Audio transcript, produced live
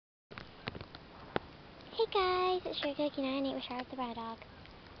guys, it's your Cookie 98 with Charlotte the Bar Dog.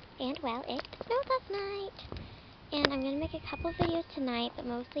 And well, it snowed last night. And I'm going to make a couple videos tonight, but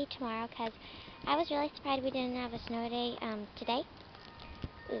mostly tomorrow, because I was really surprised we didn't have a snow day today.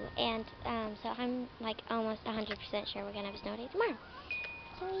 And so I'm like almost 100% sure we're going to have a snow day tomorrow.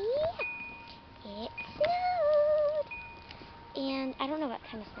 So yeah, it snowed. And I don't know what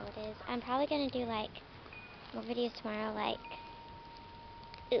kind of snow it is. I'm probably going to do like more videos tomorrow, like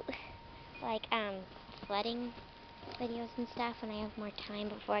flooding videos and stuff when I have more time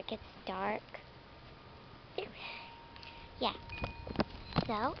before it gets dark. Yeah.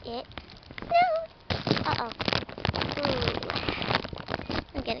 So it snowed. Uh-oh. Ooh.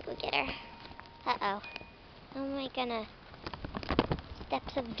 I'm gonna go get her. Uh-oh. How am I gonna...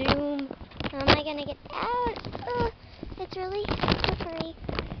 Steps of doom. How am I gonna get out? Ugh. It's really slippery.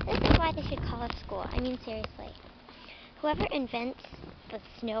 This is why they should call a school. I mean, seriously. Whoever invents the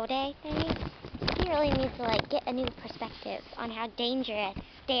snow day thing, he really needs to like get a new perspective on how dangerous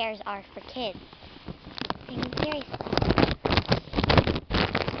stairs are for kids. I mean, seriously.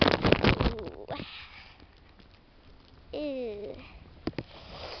 Ooh. Ew.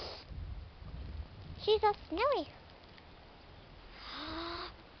 She's all snowy.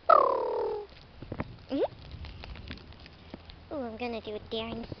 Ooh, I'm gonna do a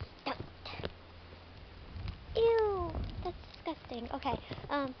daring stunt. Ew, that's disgusting. Okay,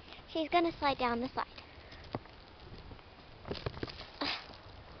 she's gonna slide down the slide.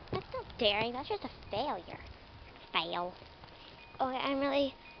 That's not daring, that's just a failure. Fail. Okay, I'm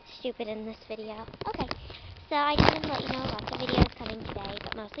really stupid in this video. Okay, so I just wanted to let you know lots of videos coming today,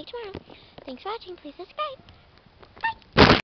 but mostly tomorrow. Thanks for watching, please subscribe.